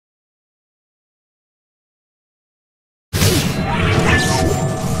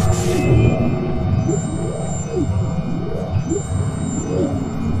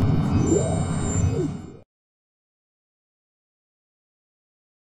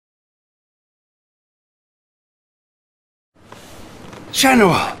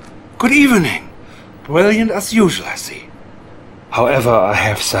General, good evening. Brilliant as usual, I see. However, I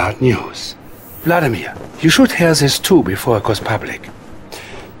have sad news. Vladimir, you should hear this too before it goes public.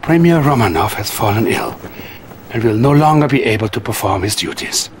 Premier Romanov has fallen ill and will no longer be able to perform his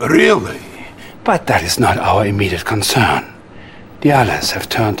duties. Really? But that is not our immediate concern. The others have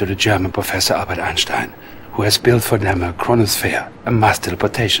turned to the German Professor Albert Einstein, who has built for them a chronosphere, a mass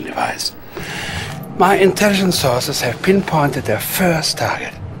teleportation device. My intelligence sources have pinpointed their first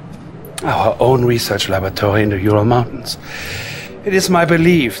target. Our own research laboratory in the Ural Mountains. It is my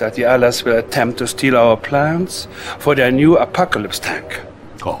belief that the others will attempt to steal our plans for their new apocalypse tank.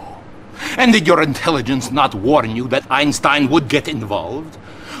 Oh. And did your intelligence not warn you that Einstein would get involved?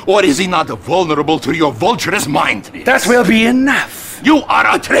 Or is he not vulnerable to your vulturous mind? That will be enough! You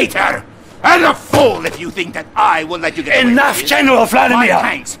are a traitor! And a fool if you think that I will let you get away Enough, with it. General Vladimir! My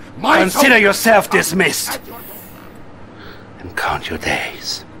tanks, my Consider soldiers yourself dismissed. And count your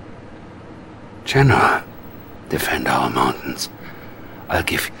days. General, defend our mountains. I'll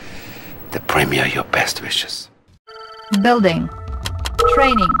give the Premier your best wishes. Building.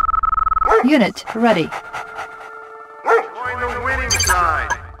 Training. Unit ready. Join the winning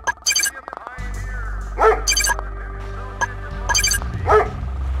side.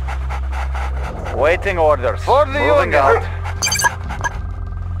 Waiting orders. For the moving out.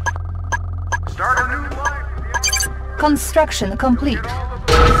 Start a new life. Construction complete.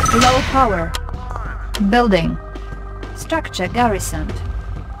 Low power. Building. Structure garrisoned.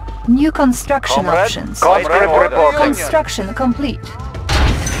 New construction options. Construction complete.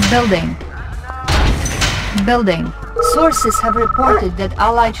 Building. Building. Sources have reported that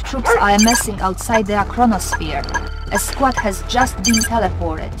Allied troops are amassing outside their chronosphere. A squad has just been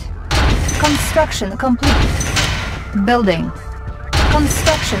teleported. Construction complete. Building.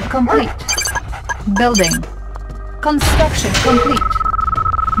 Construction complete. Building. Construction complete.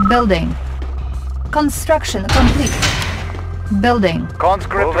 Building. Construction complete. Building.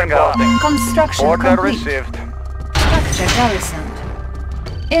 Conscript reporting. Construction Order complete. received. Structure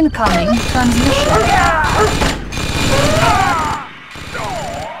garrisoned. Incoming transmission.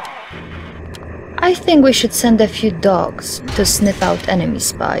 I think we should send a few dogs to sniff out enemy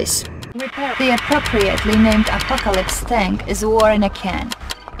spies. The appropriately named Apocalypse tank is war in a can.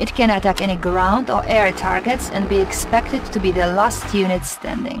 It can attack any ground or air targets and be expected to be the last unit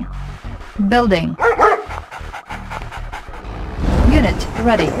standing. Building. Unit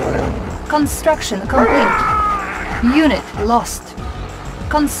ready. Construction complete. Unit lost.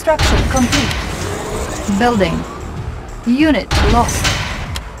 Construction complete. Building. Unit lost.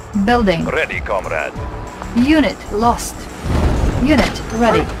 Building. Ready, comrade. Unit lost. Unit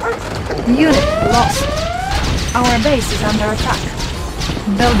ready. Unit lost. Our base is under attack.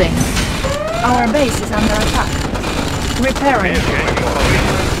 Building. Our base is under attack. Repairing.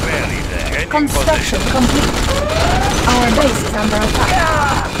 Construction complete. Our base is under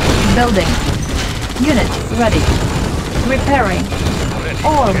attack. Building. Unit ready. Repairing.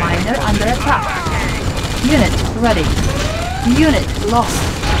 Ore miner under attack. Unit ready. Unit lost.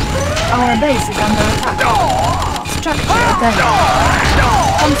 Our base is under attack. Structure damaged.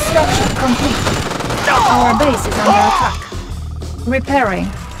 Construction complete. Our base is under attack. Repairing.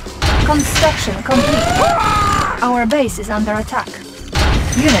 Construction complete. Our base is under attack.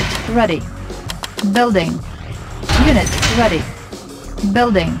 Unit ready. Building. Unit ready.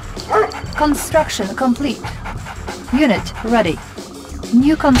 Building. Construction complete. Unit ready.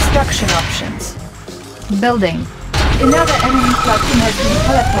 New construction options. Building. Another enemy platoon has been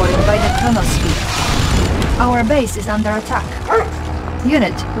teleported by the chronosphere. Our base is under attack.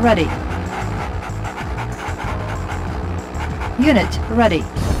 Unit ready. Unit ready.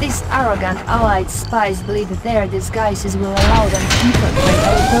 These arrogant Allied spies believe that their disguises will allow them to infiltrate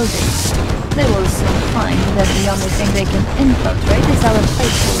our buildings. They will soon find that the only thing they can infiltrate is our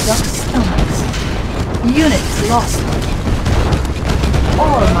faithful dog's stomachs. Unit lost.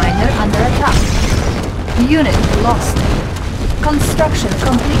 Ore miner under attack. Unit lost. Construction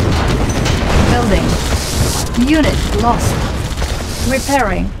complete. Building. Unit lost.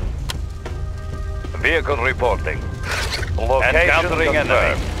 Repairing. Vehicle reporting. Location encountering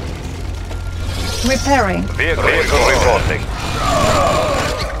enemy. Repairing. Vehicle reporting.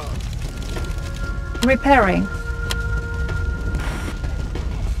 Repairing.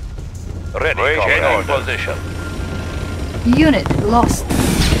 Ready, in position. Unit lost.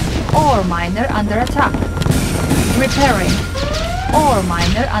 Ore miner under attack. Repairing. Ore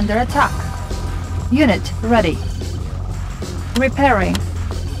miner under attack. Unit ready. Repairing.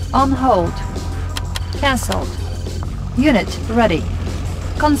 On hold. Cancelled. Unit ready.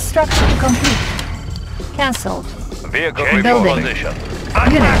 Construction complete. Cancelled. Vehicle Building. reposition.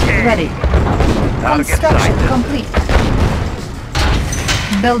 Unit ready. Construction complete.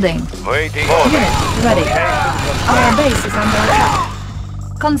 Building. Waiting order. Unit ready. Our base is under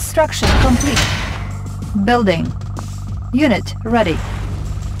attack. Construction complete. Building. Unit ready.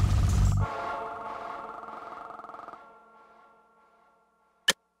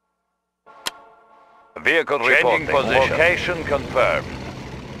 Vehicle reporting. Location confirmed.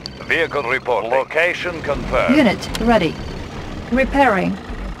 Vehicle report. Location confirmed. Unit ready. Repairing.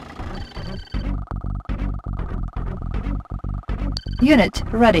 Unit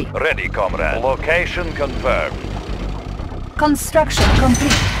ready. Ready, comrade. Location confirmed. Construction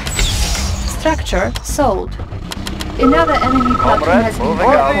complete. Structure sold. Another enemy platoon Comrade, has been moving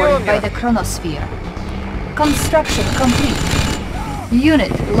out. reported by the Chronosphere. Construction complete.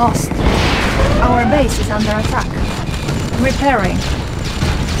 Unit lost. Our base is under attack. Repairing.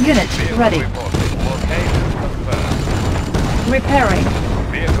 Unit ready. Reporting. Location confirmed. Repairing.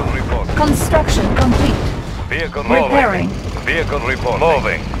 Vehicle reporting. Construction complete. Vehicle Repairing. moving. Vehicle reporting.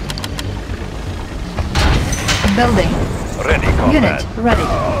 Moving. Building. Ready, comrade. Unit ready.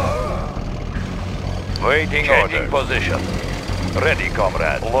 Waiting order. Position. Ready,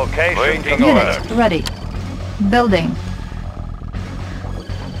 comrade. Location waiting Unit order. ready. Building.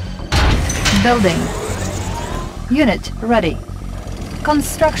 Building. Unit ready.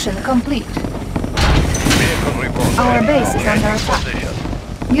 Construction complete. Vehicle report. Our ready. base is under Location attack.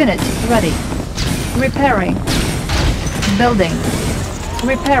 position. Unit ready. Repairing. Building.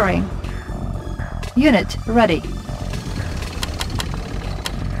 Repairing. Unit ready.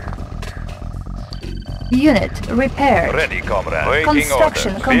 Unit repaired. Ready, comrade. Waiting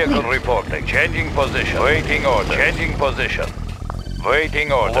Construction order. complete. Vehicle reporting. Changing position. Waiting order. Changing position.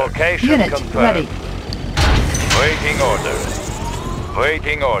 Waiting order. Location Unit confirmed. ready. Waiting order.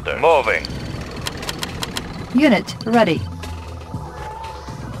 Waiting order. Moving. Unit ready.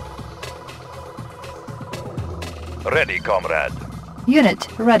 Ready, comrade. Unit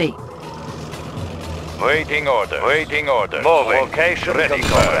ready. Waiting order. Waiting order. Moving. Location ready,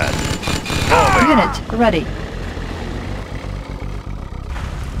 comrade. Moving. Unit ready.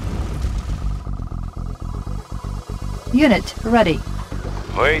 Unit ready.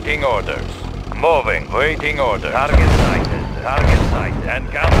 Waiting orders. Moving. Waiting order. Target sighted. Target sighted.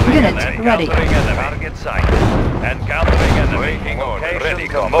 Encountering Unit enemy. ready. Encountering enemy. Target sighted. Encountering enemy. Waiting order. Ready,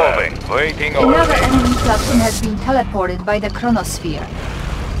 comrade. Moving. Waiting order. Another enemy platoon has been teleported by the Chronosphere.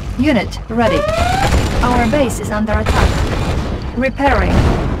 Unit ready. Our base is under attack. Repairing.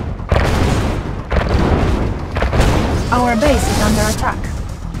 Our base is under attack.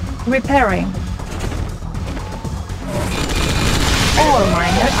 Repairing. Ore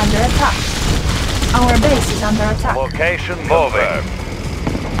miner under attack. Our base is under attack. Location moving.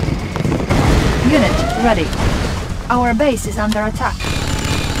 Unit ready. Our base is under attack.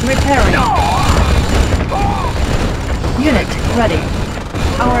 Repairing. Unit ready.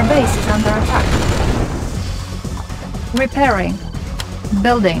 Our base is under attack. Repairing.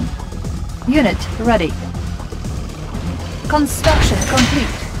 Building. Unit ready. Construction complete.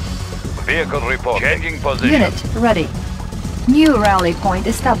 Vehicle report. Changing position. Unit ready. New rally point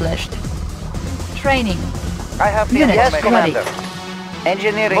established. Training. I have the Unit yes, ready. Commander.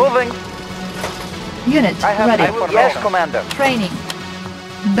 Engineering. Moving. Unit I have ready. yes, Commander. Training.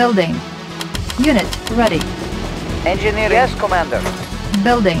 Building. Unit ready. Engineering. Yes, Commander.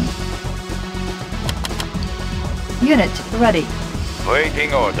 Building. Unit ready.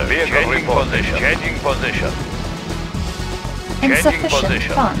 Waiting order. Vehicle changing position. Changing position. Insufficient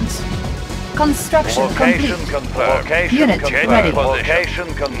position. funds. Construction Location complete. confirmed. Location Unit confirmed. ready. Location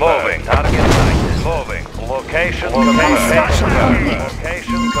confirmed. Moving. Target sighted. Moving. Location Construction confirmed. complete.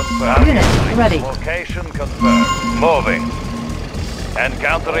 Location confirmed. Unit ready. Location confirmed. Moving.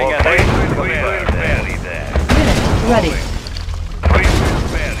 Encountering enemy. We will bury them. Unit ready. We will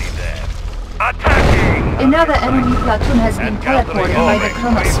bury them. Attacking. Another enemy platoon has been teleported by the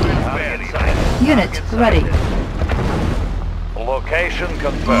Chronosphere. Unit ready. Location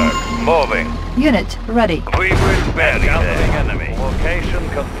confirmed. Moving. Unit ready. We will bury them. Enemy. Location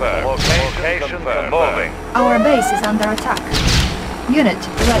confirmed. Location confirmed. Moving. Our base is under attack. Unit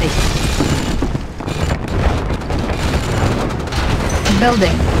ready.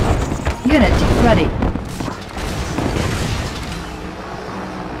 Building. Unit ready.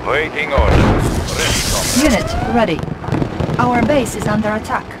 Waiting order. Ready, comrade. Unit ready. Our base is under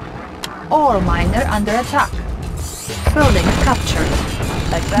attack. Ore miner under attack. Building captured.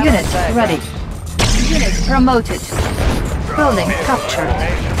 Unit ready. Unit promoted. Building captured.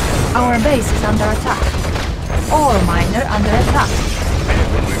 Our base is under attack. Ore miner under attack.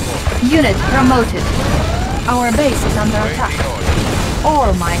 Unit promoted. Our base is under attack. Waiting orders.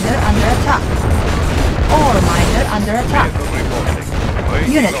 Ore miner under attack. Ore miner under attack. Vehicle reporting.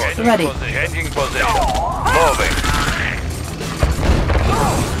 Waiting Unit orders. ready. Changing position. Moving.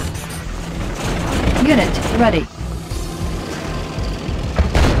 Unit ready.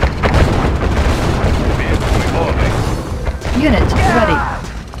 Vehicle moving. Unit ready.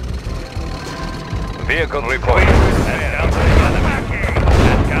 Vehicle reporting. Encountering enemy.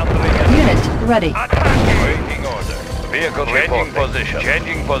 Encountering enemy. Unit ready. Waiting order. Vehicle changing position.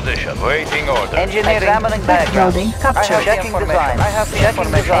 Changing position. Waiting order. Engineering. Examining Tech diagram. building I have captured. checking design. I have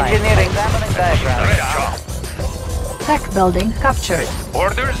checking design. Engineering. Examining diagram. Tech building captured.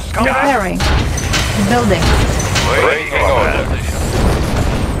 Orders. Repairing. Building. Waiting order.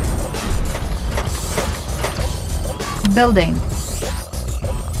 Building.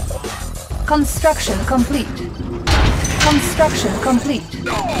 Construction complete. Construction complete.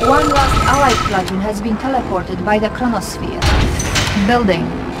 One last allied platoon has been teleported by the chronosphere. Building.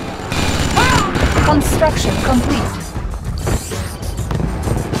 Construction complete.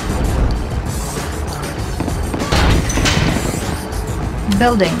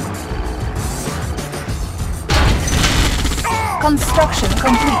 Building. Construction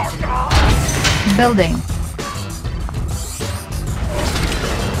complete. Building.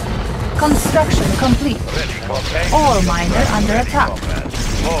 Construction complete. Ore miner under attack.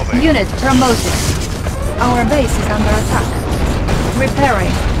 Moving. Unit promoted. Our base is under attack.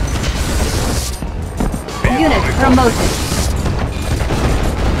 Repairing. Unit promoted.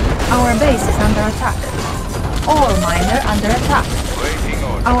 Our base is under attack. Ore miner under attack. Waiting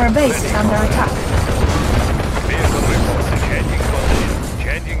order. Our base is under attack. Vehicle reporting. Changing position.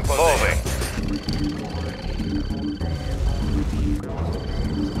 Changing position. Moving.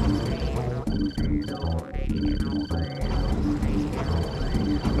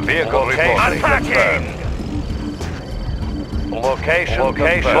 Vehicle reporting. Confirmed. Location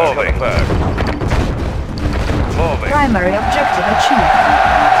confirmed. Moving. Primary objective achieved.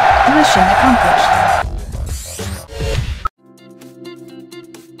 Mission accomplished.